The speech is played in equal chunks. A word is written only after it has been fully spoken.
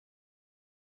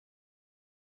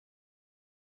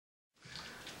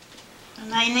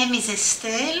My name is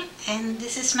Estelle, and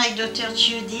this is my daughter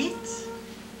Judith.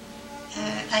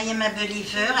 I am a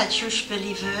believer, a Jewish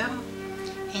believer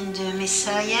in the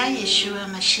Messiah, Yeshua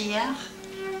Mashiach.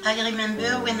 I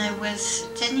remember when I was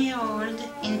 10 years old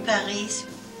in Paris,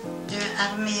 the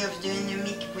army of the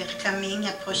enemy were coming,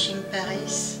 approaching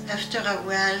Paris. After a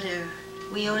while,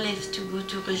 we all have to go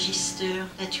to register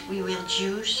that we were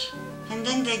Jews. And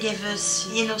then they gave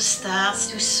us yellow stars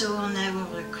to sew on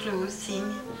our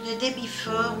clothing. The day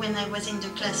before, when I was in the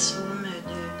classroom,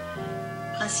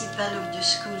 the principal of the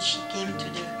school, she came to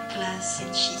the class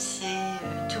and she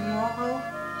said, tomorrow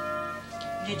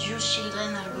the Jewish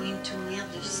children are going to wear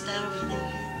the Star of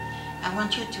David. I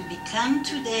want you to be kind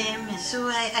to them. So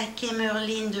I came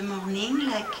early in the morning,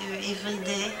 like every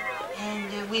day,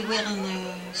 and we were in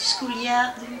a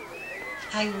schoolyard.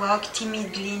 I walked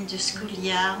timidly in the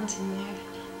schoolyard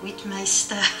with my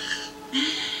star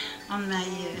on my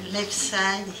left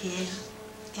side here.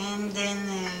 And then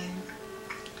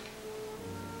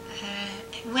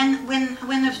when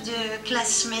one of the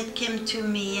classmates came to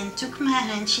me and took my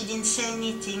hand, she didn't say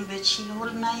anything, but she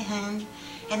held my hand.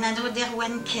 And another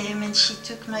one came and she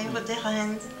took my other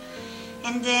hand.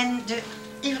 And then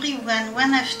everyone,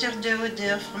 one after the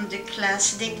other from the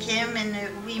class, they came and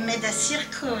we made a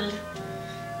circle.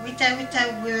 Without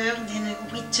a word, and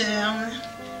we turned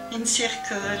in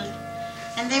circle.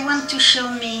 And they want to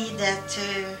show me that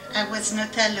I was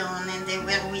not alone and they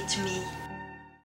were with me.